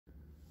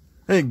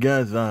Hey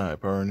guys,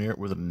 Pyro here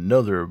with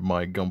another of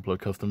my Gunpla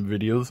custom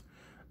videos.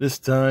 This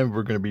time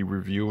we're going to be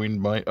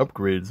reviewing my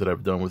upgrades that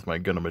I've done with my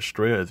GUNDAM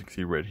Astraea. As you can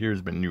see right here,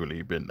 has been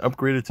newly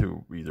upgraded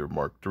to either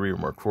Mark 3 or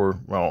Mark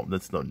 4. Well,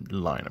 that's the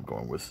line I'm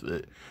going with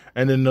it.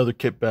 And then another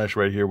kit bash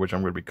right here, which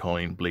I'm going to be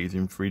calling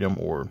Blazing Freedom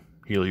or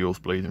Helios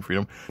Blazing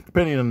Freedom,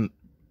 depending on,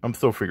 I'm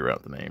still figuring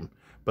out the name.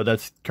 But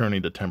that's currently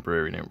the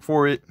temporary name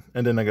for it.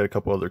 And then I got a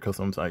couple other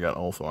customs I got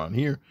also on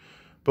here.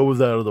 But with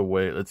that out of the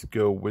way, let's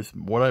go with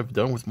what I've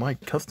done with my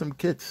custom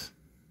kits.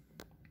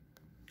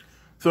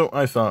 So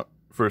I thought,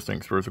 first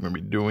things first, we're going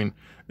to be doing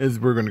is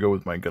we're going to go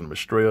with my GUNDAM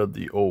Astraea,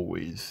 the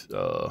always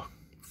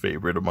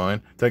favorite of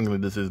mine. Technically,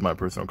 this is my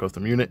personal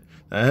custom unit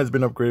that has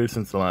been upgraded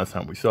since the last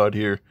time we saw it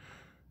here.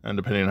 And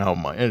depending on how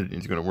my editing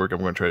is going to work, I'm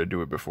going to try to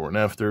do it before and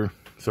after,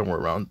 somewhere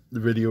around the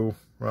video,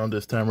 around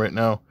this time right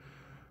now.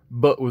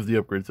 But with the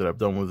upgrades that I've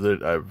done with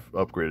it, I've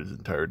upgraded the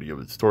entirety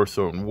of its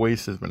torso and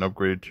waist has been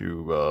upgraded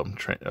to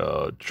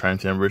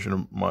Transam version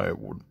of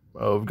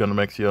Gundam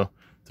Exia.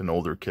 It's an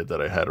older kit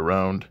that I had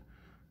around.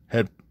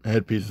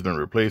 Headpiece has been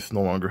replaced,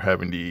 no longer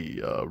having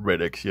the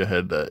red Exia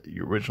head that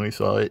you originally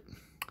saw it.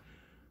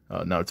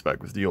 Now it's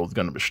back with the old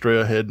Gundam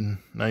Astraea head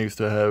I used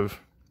to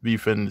have.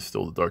 V-fin is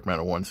still the Dark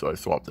Matter one, so I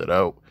swapped that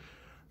out.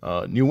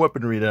 New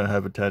weaponry that I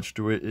have attached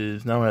to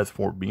it now has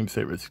 4 beam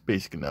sabers,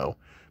 basically now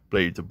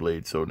blade to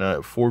blade. So now I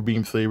have 4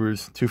 beam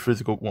sabers, 3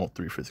 physical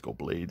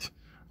blades.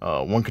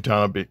 1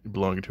 katana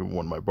belonging to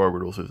one of my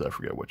Barbadoses, I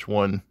forget which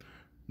one.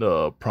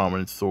 The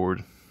Prominence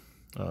sword,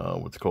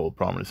 what's called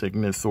Prominence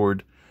Ignis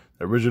sword.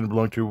 That originally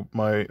belonged to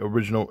my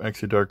original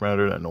Exia Dark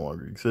Matter that no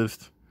longer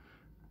exists.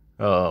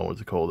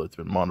 What's it called? That's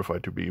been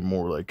modified to be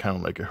more like kind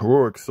of like a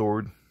heroic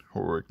sword,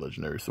 heroic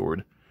legendary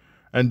sword.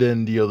 And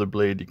then the other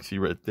blade you can see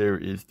right there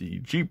is the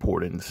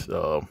G-Portance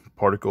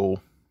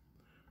particle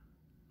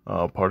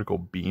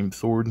beam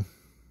sword.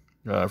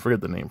 I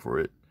forget the name for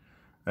it.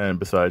 And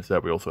besides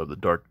that, we also have the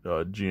Dark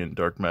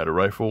Matter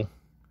rifle,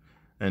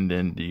 and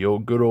then the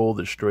good old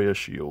Astraea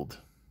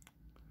shield.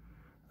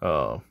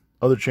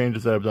 Other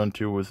changes that I've done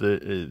too with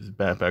it is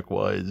backpack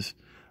wise,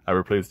 I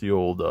replaced the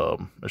old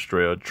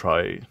Astraea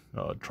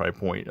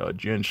tri-point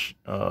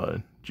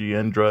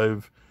GN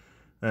drive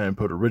and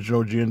put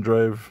original GN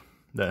drive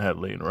that I had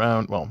laying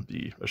around. Well,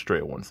 the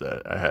Astraea ones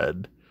that I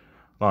had,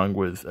 along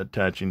with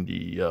attaching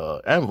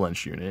the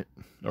Avalanche unit,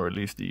 or at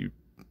least the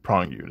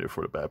prong unit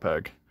for the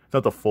backpack. It's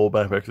not the full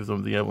backpack system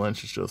of the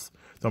Avalanche, it's just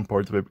some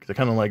parts of it, because I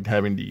kind of liked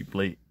having the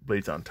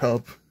blades on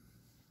top.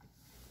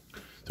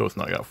 So it's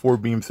now got 4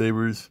 beam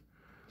sabers.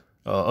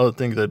 Other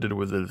things I did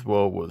with it as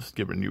well was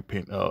give it a new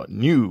painted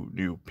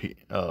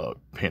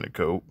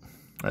coat.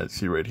 As you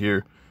see right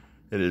here,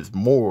 it is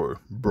more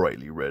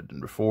brightly red than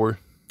before,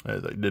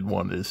 as I did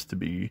want this to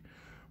be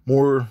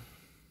more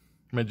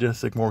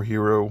majestic, more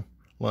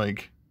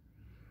hero-like.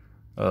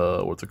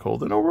 What's it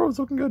called? And overall, it's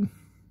looking good.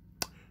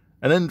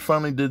 And then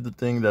finally did the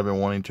thing that I've been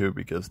wanting to,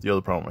 because the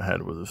other problem I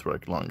had with this for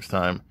like the longest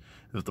time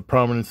is the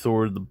Prominence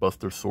sword, the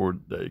Buster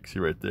sword that you can see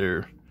right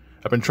there.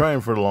 I've been trying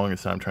for the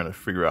longest time, trying to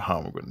figure out how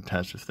I'm going to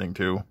attach this thing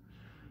to.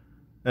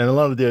 And a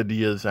lot of the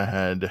ideas I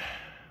had,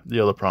 the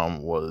other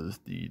problem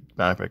was the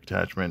backpack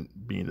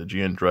attachment, being the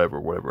GN drive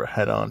or whatever I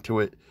had onto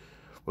it,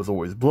 was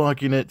always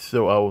blocking it.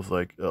 So I was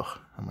like, ugh,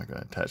 how am I going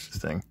to attach this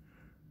thing?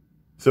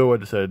 So I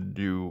decided to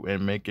do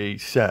and make a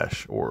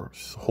sash or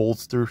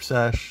holster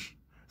sash.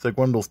 It's like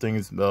one of those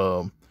things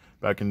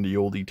back in the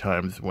oldie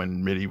times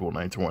when medieval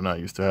knights and whatnot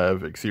used to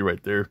have. You can see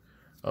right there,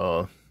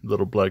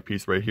 little black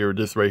piece right here.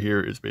 This right here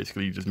is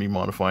basically just me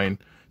modifying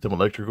some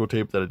electrical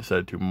tape that I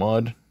decided to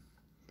mod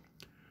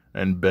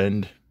and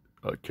bend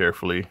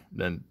carefully,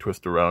 then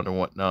twist around and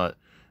whatnot,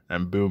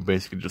 and boom,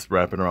 basically just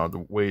wrapping around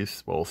the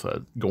waist while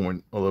also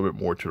going a little bit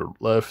more to the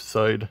left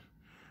side,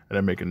 and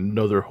then make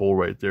another hole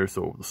right there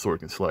so the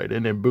sword can slide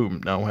in, and boom,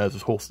 now it has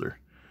this holster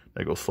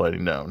that goes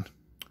sliding down.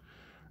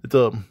 It's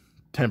a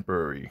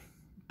temporary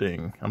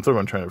thing. I'm still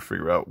going to try to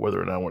figure out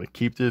whether or not I want to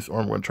keep this,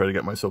 or I'm going to try to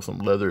get myself some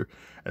leather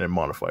and then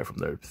modify from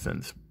there,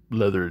 since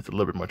leather is a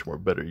little bit much more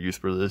better use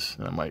for this,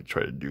 and I might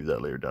try to do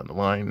that later down the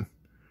line.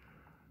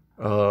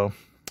 But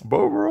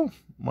overall,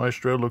 my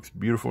Astraea looks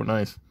beautiful and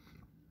nice.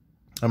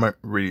 I might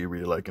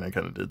really like it. I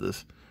kind of did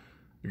this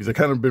because I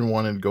kind of been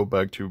wanting to go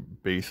back to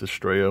base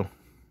Astraea,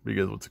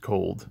 because what's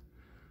cold.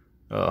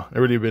 I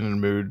really been in the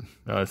mood,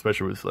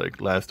 especially with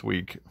like last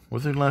week.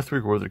 Was it last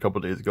week or was it a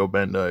couple days ago?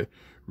 Bandai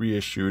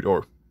reissued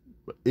or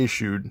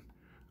issued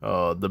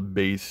the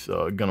base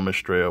Gundam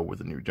Astraea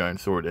with a new giant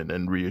sword, and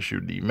then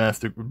reissued the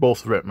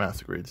both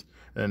master grades,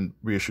 and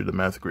reissued the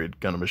master grade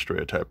Gundam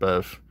Astraea Type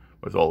F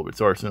with all of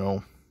its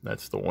arsenal.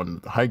 That's the one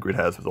that the high grade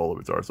has with all of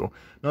its arsenal.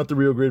 Not the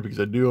real grade, because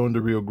I do own the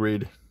real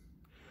grade,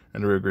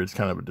 and the real grade is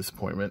kind of a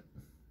disappointment.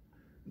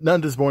 Not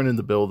disappointed in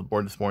the build,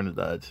 more disappointed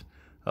that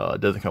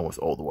it doesn't come with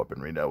all the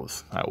weaponry that I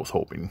was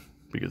hoping,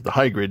 because the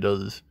high grade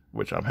does,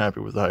 which I'm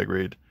happy with the high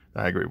grade. The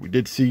high grade we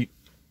did see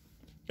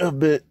a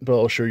bit, but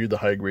I'll show you the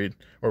high grade,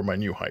 or my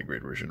new high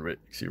grade version, right?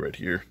 You see right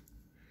here.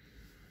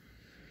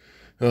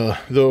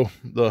 Though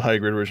the high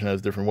grade version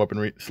has different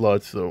weaponry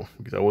slots, so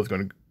because I was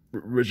going to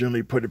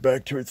originally put it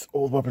back to its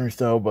old weaponry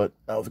style, but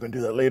I was going to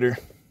do that later.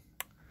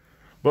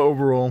 But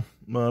overall,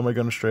 my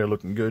gun Astraea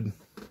looking good.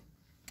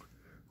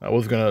 I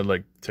was gonna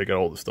like take out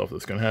all the stuff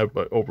that's gonna have,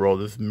 but overall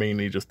this is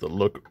mainly just the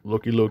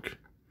looky look.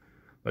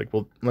 Like,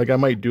 well, like I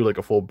might do like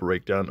a full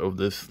breakdown of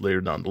this later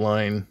down the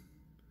line,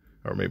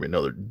 or maybe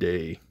another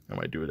day I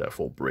might do that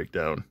full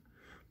breakdown.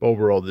 But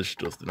overall, this is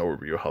just an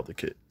overview of how the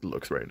kit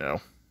looks right now.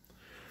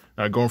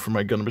 Now, going for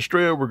my GUNDAM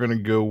Astraea, we're gonna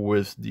go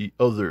with the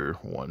other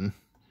one,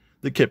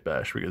 the kit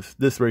bash, because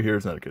this right here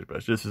is not a kit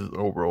bash. This is an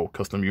overall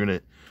custom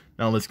unit.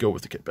 Now let's go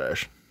with the kit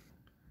bash.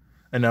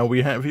 And now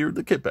we have here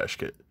the kit bash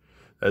kit.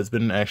 Has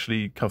been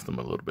actually custom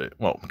a little bit,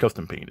 well,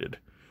 custom painted.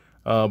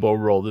 But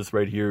overall, this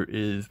right here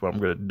is what I'm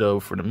going to do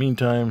for the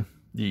meantime,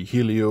 the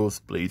Helios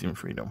Blazing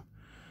Freedom.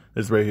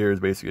 This right here is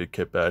basically a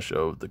kit bash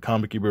of the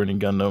comic burning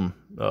Gundam,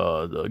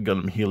 the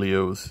Gundam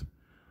Helios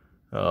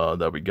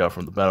that we got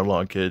from the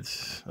Battlelog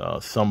kits,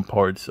 some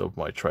parts of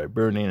my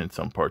Tri-Burning, and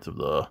some parts of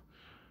the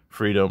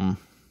Freedom,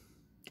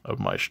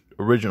 of my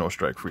original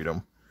Strike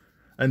Freedom.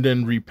 And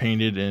then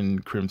repainted in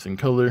crimson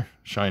color,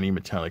 shiny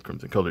metallic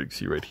crimson color. You can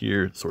see right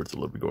here, swords a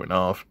little bit going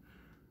off.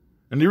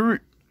 And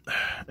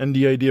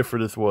the idea for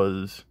this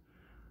was,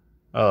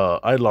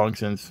 I long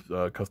since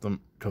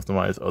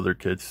customized other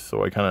kits,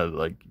 so I kind of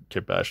like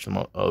kit bashed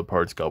some other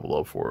parts, gobble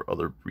up for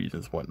other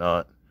reasons,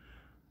 whatnot.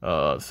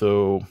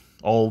 So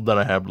all that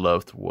I have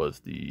left was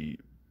the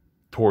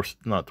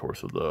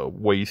the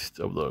waist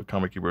of the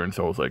comic burn.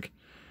 So I was like,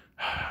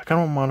 I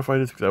kind of want to modify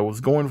this because I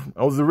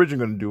was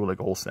originally going to do like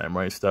a whole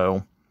samurai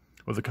style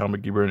with the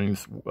comic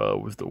burnings,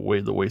 was the way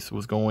the waist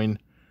was going,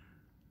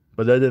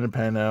 but that didn't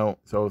pan out.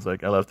 So I was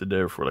like, I left it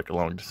there for like a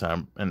long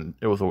time, and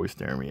it was always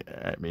staring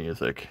at me.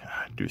 It's like,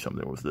 do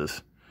something with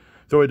this.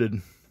 So I did,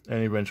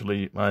 and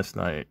eventually last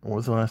night, what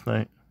was the last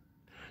night?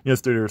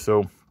 Yesterday or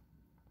so,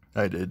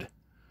 I did.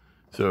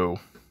 So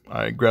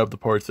I grabbed the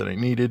parts that I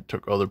needed,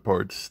 took other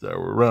parts that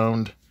were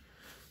around.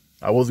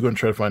 I was going to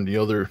try to find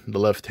the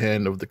left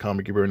hand of the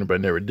comic burner, but I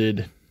never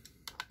did.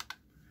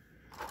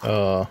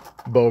 But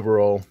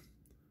overall,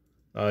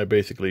 I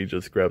basically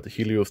just grabbed the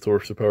Helios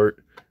torso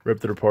part,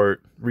 ripped it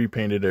apart,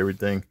 repainted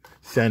everything,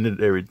 sanded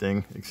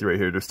everything. You can see right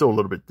here, there's still a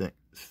little bit, you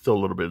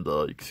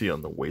can see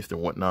on the waist and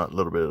whatnot, a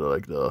little bit of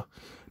like the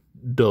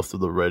dust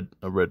of the red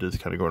is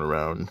kind of going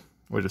around,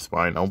 which is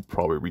fine. I'll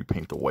probably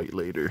repaint the white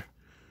later.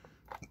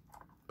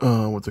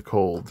 What's it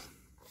called?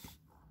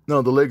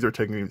 No, the legs are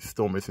technically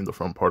still missing the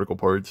front particle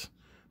parts.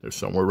 They're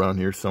somewhere around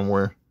here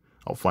somewhere.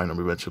 I'll find them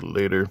eventually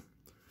later.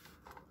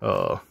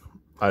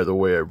 Either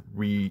way, I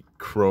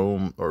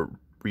re-chrome or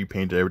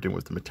repainted everything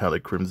with the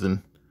metallic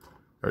crimson.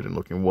 Everything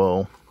looking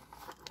well.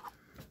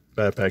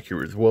 Backpack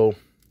here as well.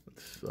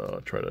 Let's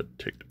try to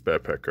take the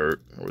backpack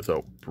art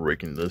without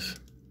breaking this.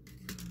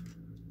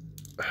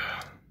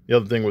 The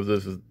other thing was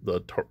this is the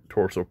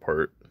torso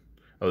part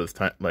of this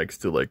time, like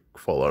still like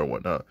fallout and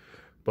whatnot.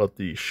 But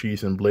the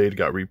sheath and blade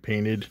got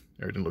repainted.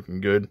 Everything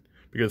looking good.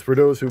 Because for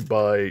those who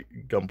buy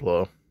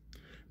Gunpla,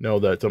 know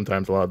that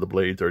sometimes a lot of the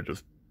blades are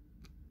just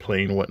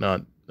plain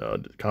whatnot.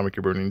 The comic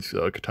burning's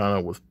katana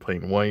was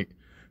plain white.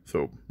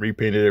 So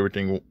repainted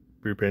everything.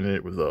 Repainted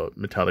it with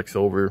metallic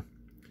silver.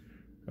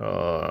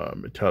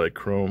 Metallic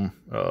chrome.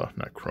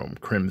 Not chrome.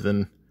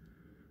 Crimson.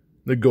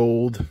 The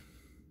gold.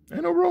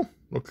 And overall,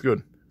 looks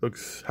good.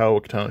 Looks how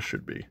a katana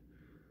should be.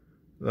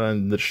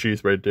 And the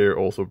sheath right there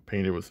also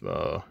painted with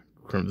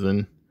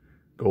crimson,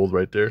 gold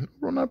right there.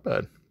 Well, not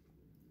bad.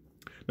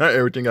 Not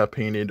everything got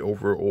painted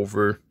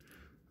over.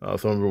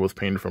 Some of it was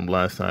painted from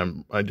last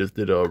time. I just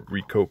did a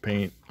recoat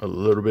paint a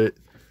little bit.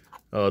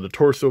 The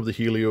torso of the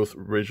Helios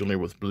originally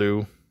was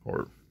blue,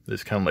 or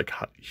this kind of like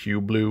hue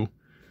blue.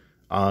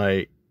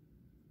 I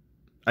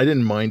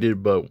didn't mind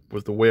it, but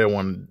with the way I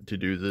wanted to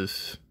do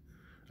this,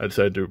 I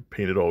decided to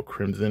paint it all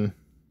crimson.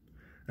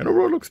 And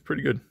overall, it looks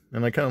pretty good.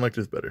 And I kind of like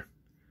this better.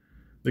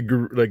 The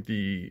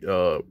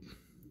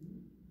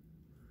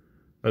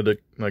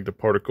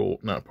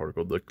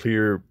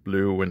clear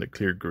blue and the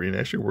clear green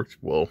actually works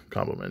well,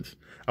 complements.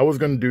 I was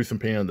going to do some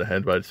paint on the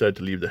head, but I decided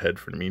to leave the head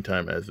for the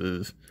meantime as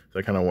is. So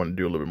I kind of want to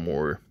do a little bit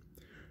more.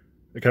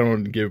 I kind of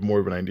want to give more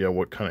of an idea of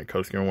what kind of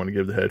color scheme I want to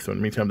give the head. So in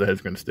the meantime, the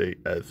head's going to stay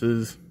as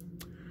is.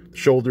 The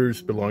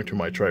shoulders belong to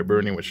my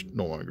Tri-Burning, which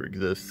no longer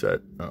exists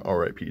at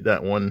RIP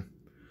that one.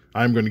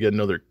 I'm going to get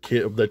another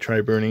kit of that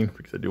Tri-Burning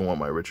because I do want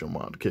my original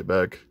mod kit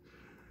back.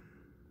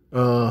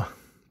 But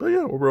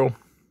yeah, overall,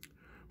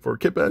 for a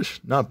kit bash,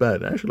 not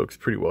bad. It actually looks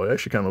pretty well. It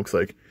actually kind of looks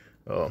like,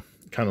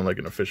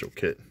 an official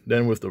kit.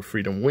 Then with the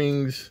Freedom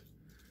wings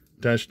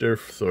attached there,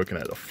 so it can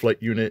add a flight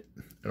unit.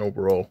 And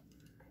overall,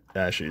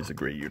 actually is a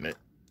great unit.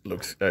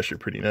 Looks actually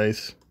pretty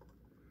nice.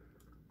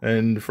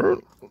 And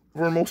for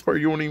the most part,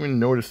 you won't even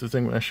notice this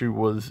thing actually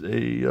was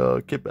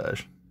a kit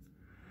bash.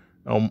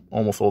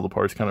 Almost all the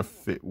parts kind of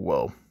fit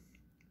well,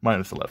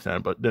 minus the left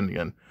hand. But then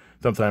again,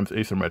 sometimes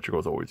asymmetrical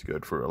is always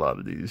good for a lot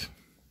of these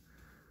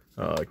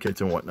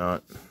kits and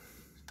whatnot.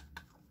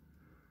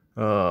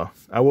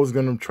 I was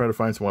gonna try to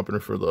find some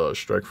weaponry for the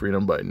Strike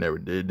Freedom, but I never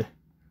did.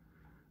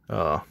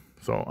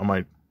 So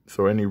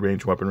any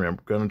range weaponry I'm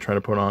gonna try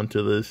to put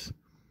onto this.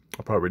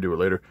 I'll probably do it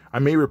later. I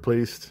may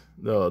replace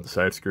the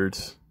side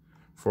skirts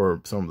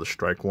for some of the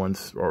strike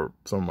ones, or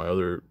some of my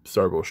other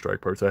Starbow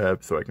strike parts I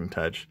have, so I can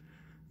attach,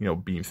 you know,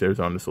 beam sabers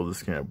on this, so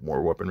this can have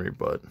more weaponry,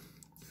 but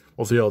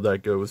we'll see how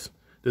that goes.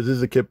 This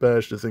is a kit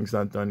bash. This thing's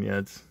not done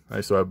yet.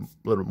 I still have a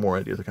little bit more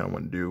ideas I kind of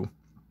want to do.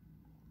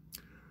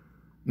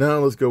 Now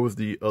let's go with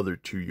the other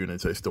 2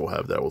 units I still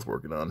have that I was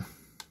working on.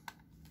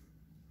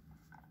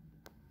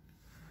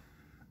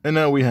 And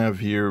now we have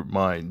here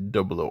my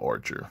 00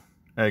 Archer.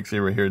 Actually,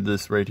 right here,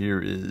 this right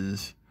here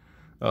is,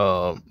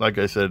 like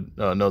I said,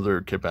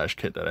 another kit bash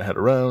kit that I had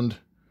around.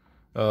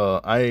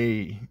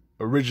 I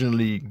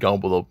originally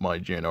gobbled up my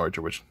GN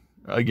Archer, which,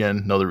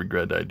 again, another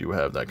regret that I do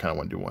have, that I kind of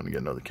want to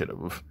get another kit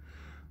of.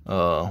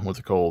 What's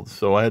it called?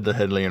 So I had the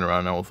head laying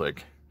around, and I was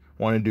like,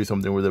 wanted to do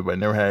something with it, but I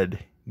never had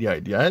the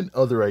idea. I had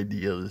other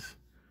ideas,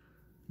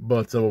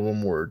 but some of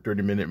them were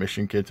 30-minute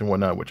mission kits and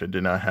whatnot, which I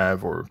did not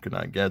have or could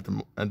not get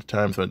them at the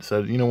time. So I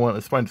decided, you know what,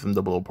 let's find some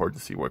 00 parts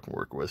to see what I can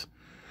work with.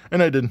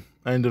 And I did.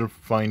 I ended up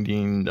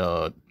finding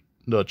the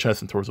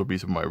chest and torso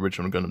piece of my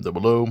original Gundam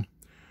 00.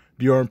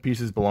 The arm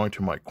pieces belong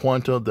to my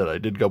Quanta that I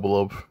did gobble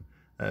up,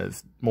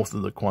 as most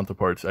of the Quanta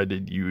parts I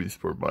did use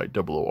for my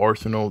 00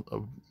 arsenal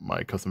of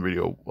my custom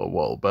video a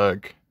while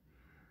back.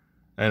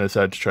 And I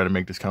decided to try to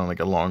make this kind of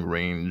like a long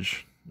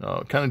range,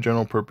 kind of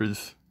general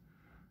purpose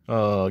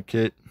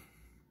kit.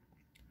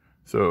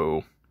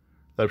 So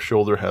left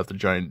shoulder has the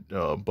giant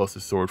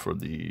busted sword for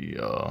the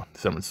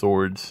 7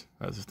 swords,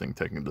 as this thing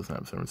technically doesn't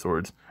have 7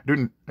 swords.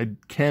 I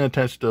can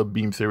attach the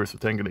beam sabers, so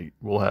technically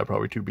we'll have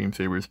probably 2 beam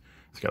sabers.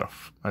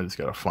 I just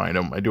gotta find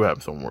them. I do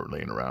have some more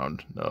laying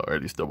around, or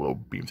at least 00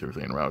 beam sabers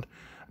laying around.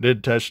 I did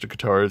attach the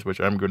Katars, which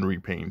I'm going to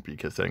repaint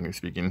because technically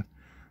speaking,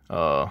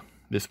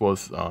 this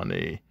was on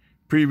a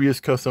previous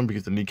custom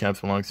because the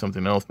kneecaps belong to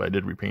something else, but I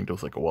did repaint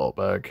those like a while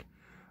back.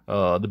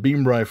 The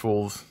beam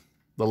rifles,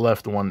 the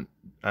left one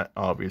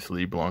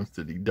obviously belongs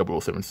to the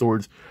 007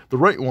 swords. The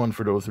right one,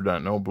 for those who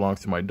don't know,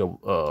 belongs to my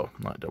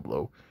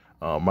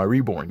my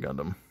Reborn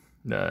Gundam.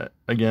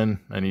 Again,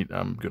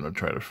 I'm gonna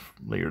try to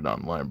later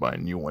down the line buy a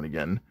new one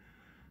again,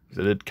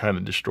 because I did kind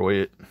of destroy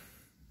it.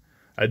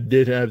 I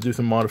did have to do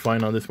some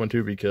modifying on this one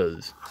too,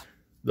 because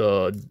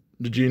the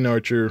GN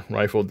Archer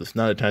rifle does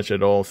not attach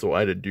at all, so I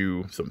had to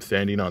do some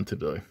sanding onto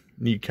the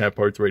kneecap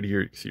parts right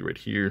here. You can see right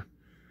here,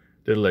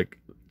 they're like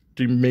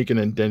to make an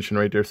indentation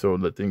right there so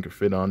the thing can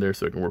fit on there,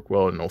 so it can work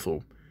well, and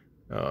also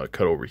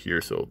cut over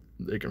here so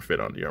they can fit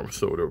on the arm,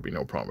 so there will be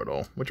no problem at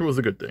all, which was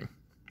a good thing.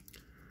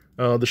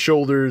 The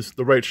shoulders,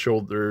 the right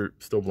shoulder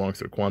still belongs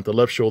to the Quanta. The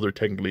left shoulder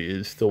technically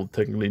is still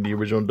the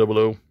original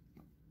 00.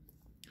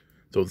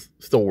 So it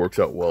still works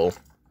out well.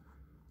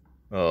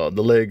 The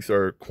legs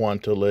are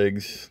Quanta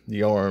legs.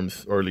 The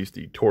arms, or at least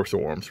the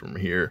torso arms from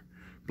here,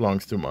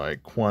 belongs to my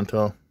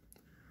Quanta.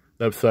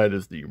 Left side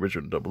is the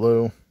original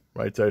 00.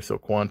 Right side still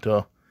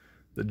Quanta.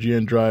 The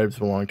GN drives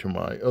belong to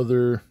my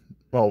other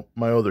 00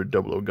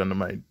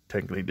 Gundam I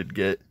technically did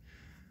get.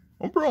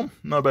 Overall,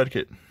 not a bad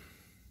kit.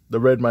 The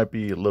red might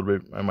be a little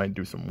bit, I might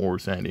do some more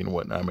sanding and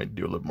whatnot. I might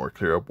do a little more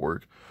clear up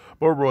work.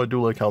 But overall, I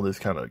do like how this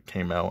kind of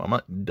came out. I'm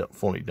not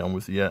fully done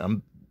with it yet.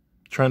 I'm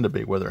trying to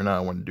debate whether or not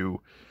I want to do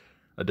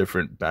a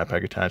different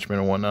backpack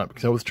attachment or whatnot,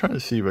 because I was trying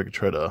to see if I could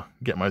try to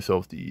get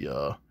myself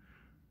the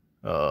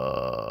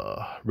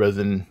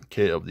resin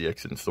kit of the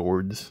Exon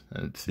swords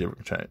and see if I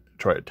can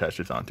try to attach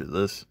this onto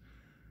this.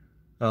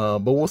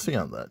 But we'll see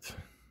on that.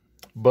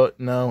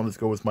 But now let's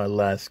go with my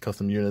last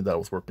custom unit that I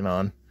was working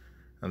on.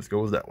 And let's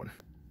go with that one.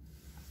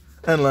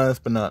 And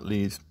last but not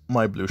least,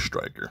 my Blue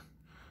Striker.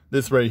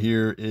 This right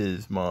here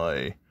is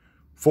my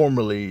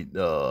formerly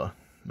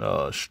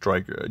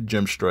striker,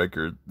 gem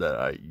striker that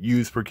I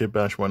use for kit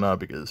bash whatnot,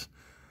 because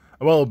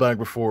a while back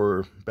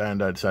before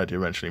Bandai decided to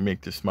eventually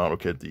make this model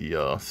kit,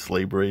 the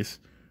Slave Race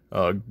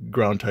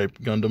ground type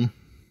Gundam.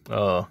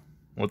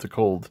 What's it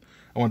called?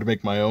 I wanted to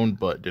make my own,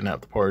 but didn't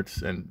have the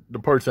parts, and the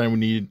parts I would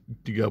need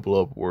to couple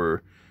up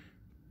were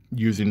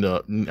using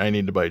I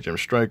needed to buy a gem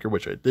striker,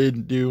 which I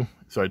did do.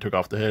 So I took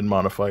off the head,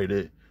 modified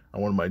it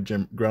on one of my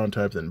gem ground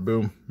types, and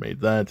boom,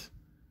 made that.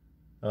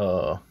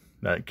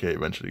 That kit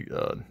eventually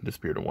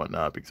disappeared and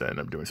whatnot because I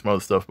ended up doing some other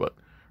stuff. But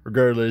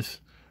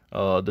regardless,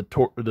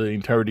 the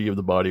entirety of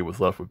the body was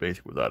left with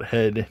basically without a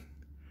head.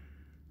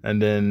 And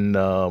then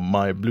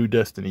my Blue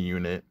Destiny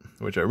unit,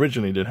 which I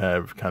originally did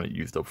have, kind of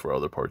used up for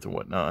other parts and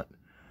whatnot.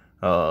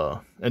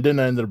 And then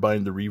I ended up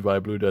buying the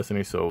Revive Blue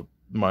Destiny, so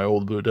my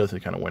old Blue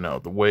Destiny kind of went out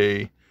of the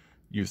way,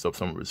 used up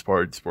some of its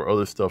parts for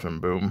other stuff, and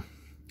boom,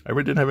 I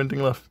really didn't have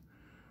anything left.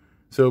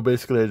 So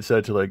basically I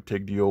decided to like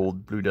take the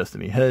old Blue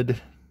Destiny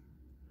head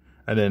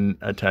and then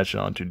attach it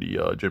onto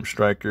the Gem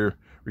Striker,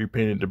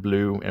 repainted the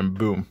blue, and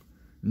boom,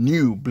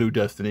 new Blue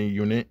Destiny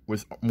unit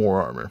with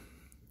more armor.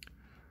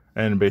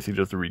 And basically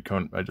just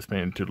I just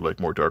painted to like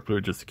more dark blue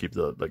just to keep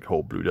the like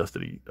whole Blue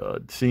Destiny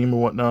seam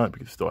and whatnot,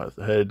 because it still has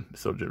the head,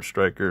 still Gem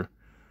Striker.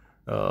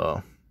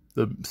 The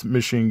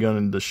machine gun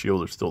and the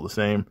shield are still the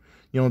same.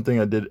 The only thing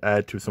I did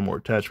add to some more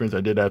attachments,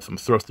 I did add some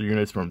thruster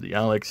units from the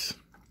Alex.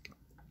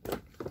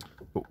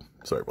 Oh,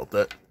 sorry about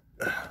that.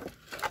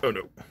 Oh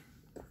no.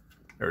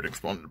 Everything's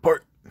falling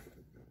apart.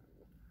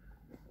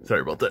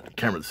 Sorry about that. The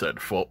camera decided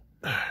to fall.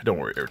 Don't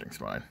worry, everything's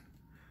fine.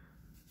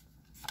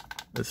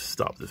 Let's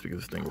stop this because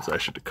this thing was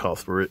actually the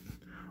cost for it.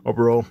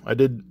 Overall, I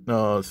did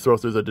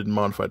thrusters. I did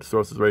modify the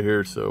thrusters right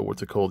here. So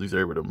what's it called? These are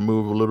able to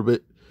move a little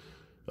bit.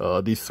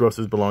 These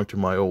thrusters belong to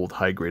my old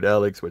high-grade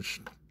Alex, which,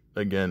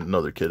 again,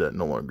 another kit that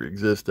no longer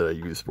exists that I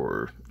use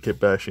for kit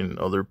bashing and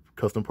other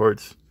custom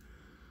parts.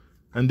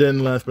 And then,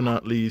 last but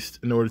not least,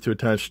 in order to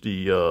attach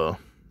the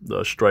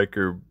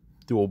striker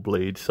dual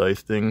blade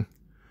size thing,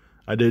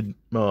 I did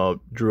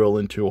drill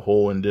into a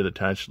hole and did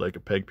attach like a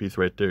peg piece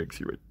right there. You can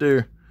see right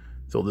there.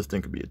 So this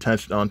thing could be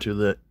attached onto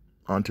the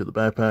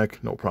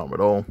backpack, no problem at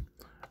all.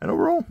 And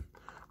overall,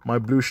 my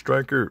blue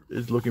striker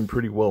is looking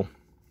pretty well.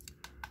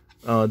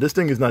 This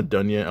thing is not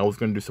done yet. I was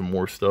going to do some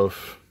more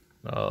stuff.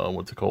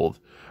 What's it called?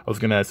 I was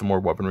going to add some more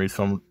weaponry,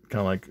 some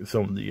kind of like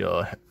some of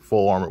the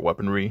full armor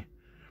weaponry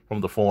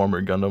from the full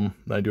armor Gundam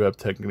that I do have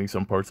technically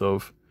some parts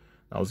of.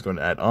 I was going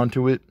to add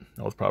onto it.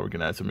 I was probably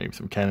going to add maybe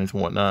some cannons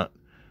and whatnot.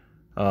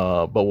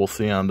 But we'll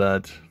see on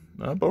that.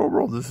 But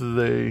overall, this is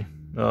a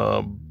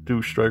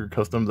blue striker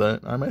custom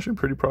that I'm actually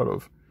pretty proud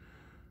of.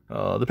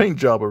 The paint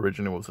job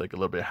originally was like a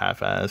little bit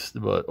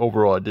half-assed, but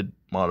overall I did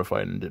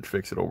modify it and did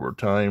fix it over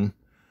time.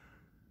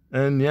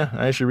 And yeah,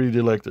 I actually really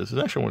did like this. It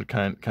actually went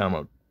kind of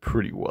out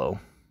pretty well.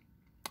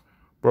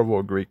 Bravo,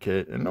 a great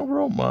kit. And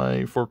overall,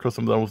 my 4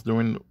 customs I was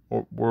doing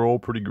were all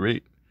pretty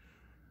great.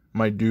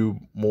 Might do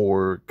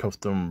more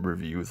custom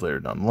reviews later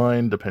down the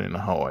line, depending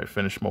on how I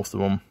finish most of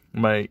them.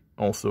 Might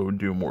also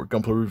do more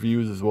Gunpla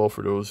reviews as well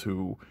for those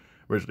who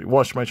originally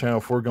watched my channel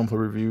for Gunpla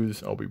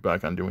reviews. I'll be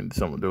back on doing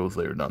some of those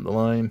later down the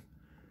line.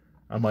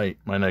 I might,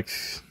 my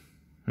next,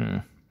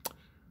 you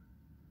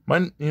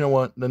know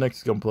what, the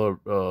next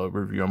Gunpla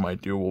review I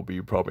might do will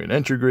be probably an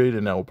entry grade,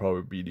 and that will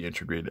probably be the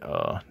entry grade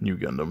new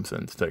Gundam,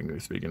 since technically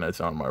speaking that's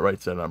on my right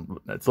side,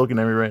 that's looking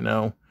at me right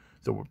now.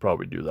 So we'll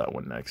probably do that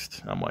one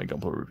next on my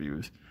Gunpla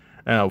reviews.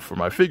 Now for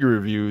my figure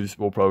reviews,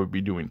 we'll probably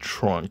be doing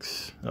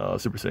Trunks,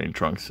 Super Saiyan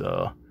Trunks,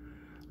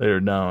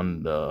 later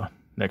down the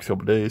next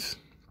couple days.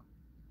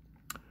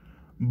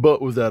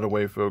 But with that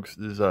away, folks,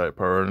 this is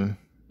Pyro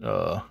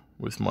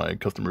with my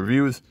custom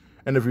reviews.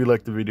 And if you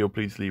liked the video,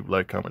 please leave a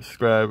like, comment,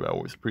 subscribe. I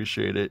always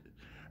appreciate it.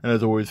 And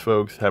as always,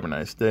 folks, have a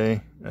nice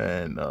day.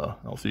 And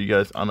I'll see you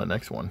guys on the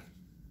next one.